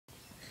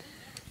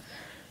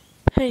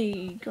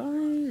Hey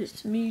guys,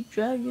 it's me,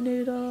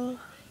 Dragonator,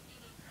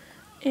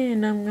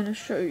 and I'm gonna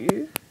show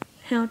you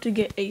how to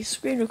get a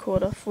screen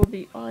recorder for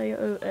the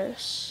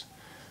iOS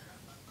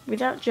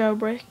without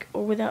jailbreak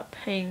or without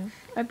paying,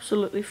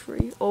 absolutely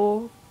free,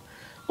 all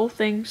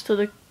thanks to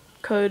the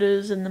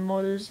coders and the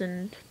modders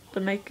and the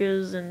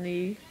makers and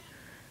the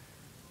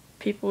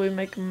people who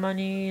make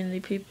money and the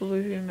people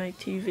who make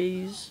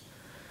TVs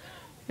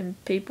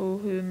and people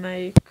who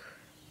make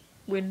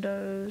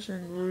windows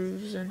and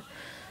roofs and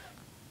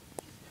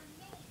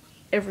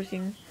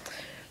everything.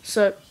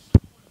 So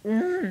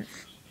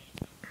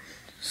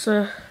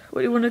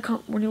what you want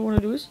to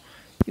do is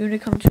you want to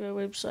come to a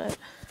website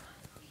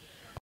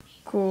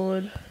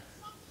called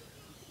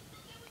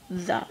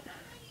that.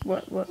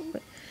 What?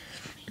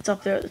 It's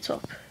up there at the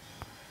top.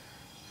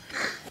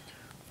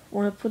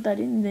 Want to put that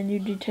in, and then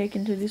you'd be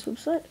taken to this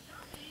website.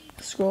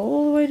 Scroll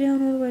all the way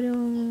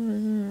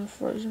down,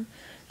 frozen,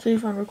 till you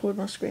find record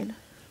my screen.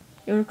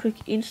 You want to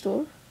click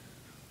install.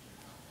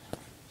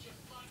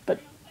 But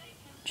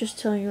just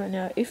telling you right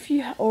now, if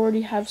you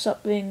already have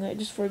something, like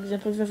just for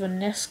example, if you have a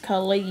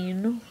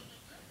Nescaline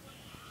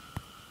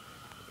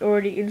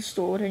already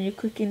installed and you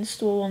click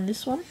install on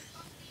this one,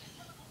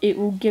 it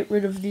will get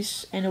rid of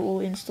this and it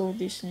will install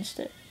this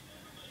instead.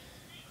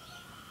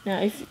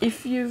 Now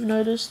if you've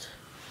noticed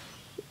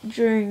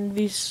during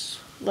this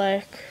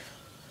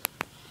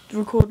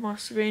record my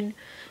screen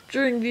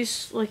during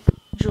this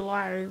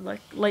July,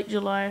 late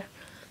July,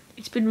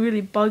 it's been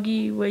really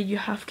buggy where you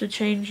have to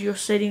change your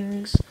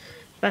settings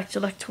back to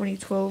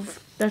 2012.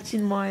 That's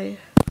in my,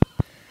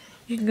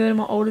 you can go to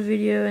my older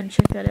video and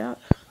check that out,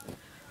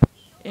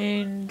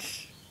 and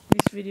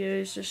this video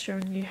is just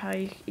showing you how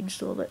you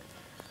install it.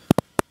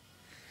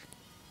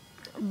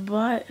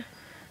 But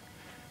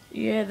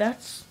yeah,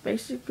 that's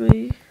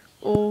basically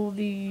all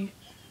the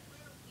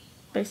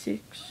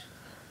basics.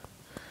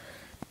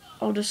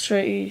 I'll just show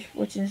you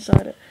what's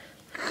inside it.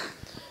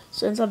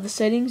 So inside the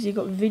settings, you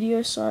got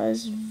video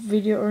size,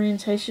 video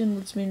orientation,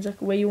 which means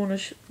where you want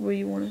it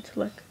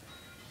to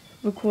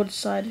record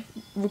side.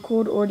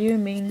 Record audio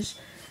means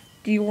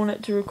do you want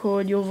it to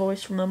record your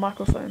voice from the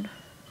microphone?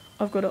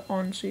 I've got it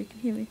on so you can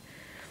hear me.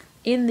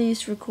 In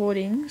these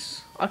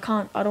recordings, I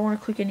don't want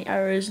to click any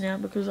arrows now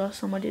because last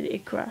time I did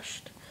it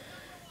crashed.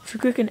 If you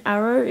click an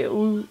arrow, it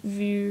will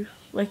view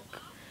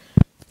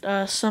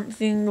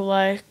something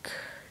like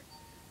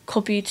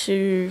copy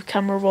to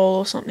camera roll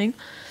or something.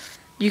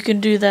 You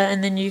can do that,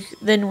 and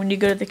then when you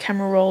go to the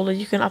camera roller,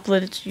 you can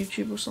upload it to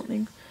YouTube or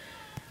something.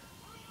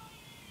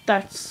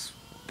 That's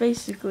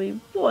basically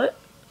what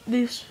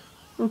this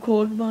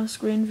record my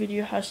screen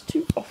video has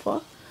to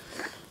offer.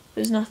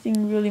 There's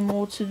nothing really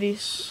more to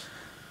this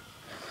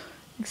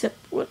except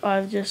what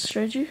I've just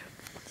showed you.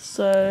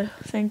 So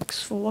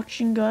thanks for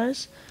watching,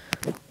 guys.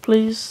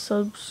 Please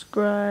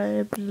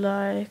subscribe,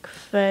 like,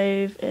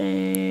 fave,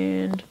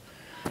 and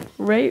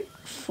rate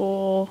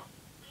for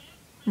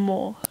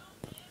more.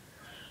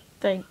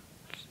 Thank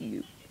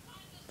you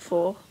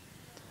for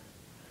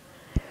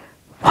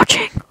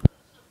watching.